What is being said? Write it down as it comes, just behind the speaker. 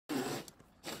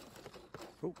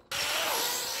Oh.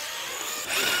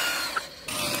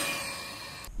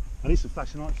 At least some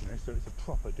flashing lights in this, so it's a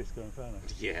proper Disco Inferno.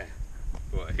 Yeah.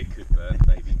 Well, it could burn,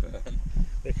 maybe burn.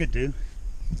 It could do.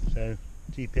 So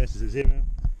GPS is at 0.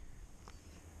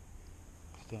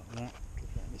 Start with that.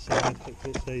 Drop that on the side.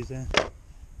 Hopefully it stays there.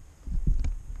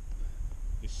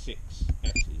 There's 6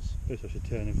 S's. First I should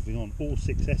turn everything on. All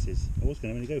 6 S's. I was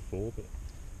going to only go 4, but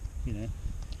you know,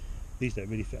 these don't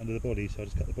really fit under the body, so I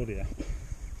just cut the body out.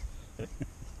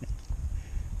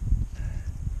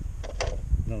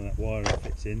 None of that wiring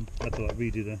fits in. I had to like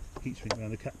redo the heat shrink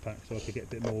around the cat pack so I could get a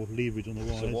bit more leverage on the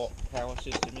wires. So what power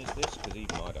system is this? Because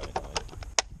even I don't know.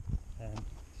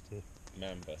 Just a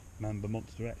Mamba. Mamba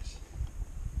Monster X.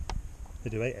 They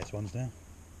do 8S ones now.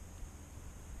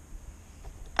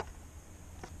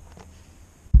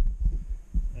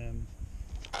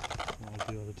 What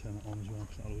I'll do, I'll turn it on as well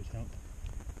because that'll always help.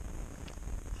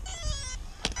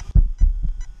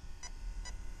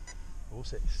 All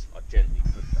 6. I'd gently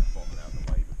push that bottle out of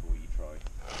the way before you try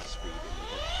speeding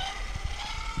with it.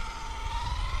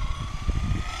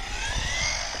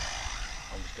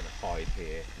 I'm just going to hide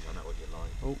here because I know what you're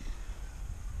like. Oh.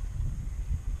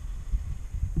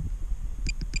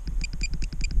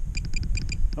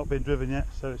 Not been driven yet,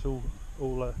 so it's all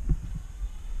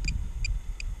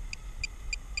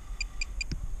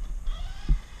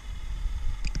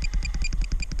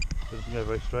doesn't go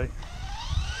very straight.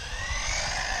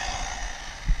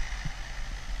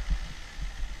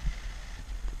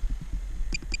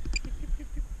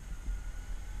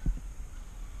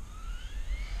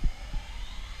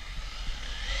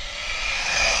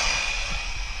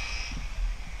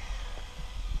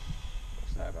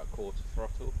 What's that, about quarter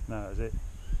throttle? No, that's it.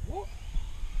 What?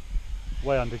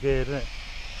 Way undergeared, isn't it?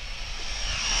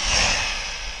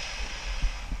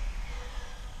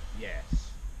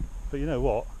 Yes. But you know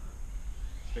what?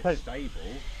 It's a bit stable.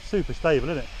 Super stable,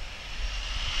 isn't it?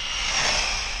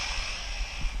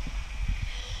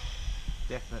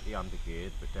 Definitely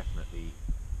undergeared, but definitely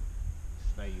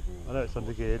stable. I know it's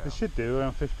undergeared. This should do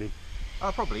around 50. Oh,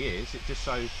 it probably is. It's just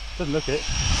so. Doesn't look it.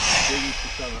 We're used to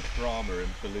so much drama and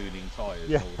ballooning tyres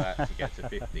and all that to get to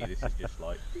 50. This is just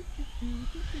like.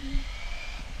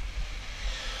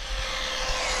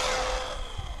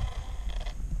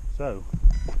 So,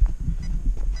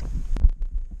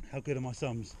 how good are my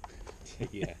sums?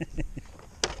 Yeah.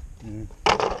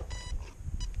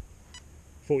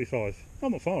 45.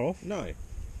 I'm not far off. No.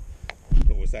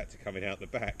 What was that to coming out the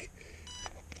back?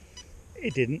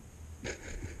 It didn't.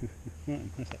 Right,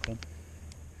 that's that done.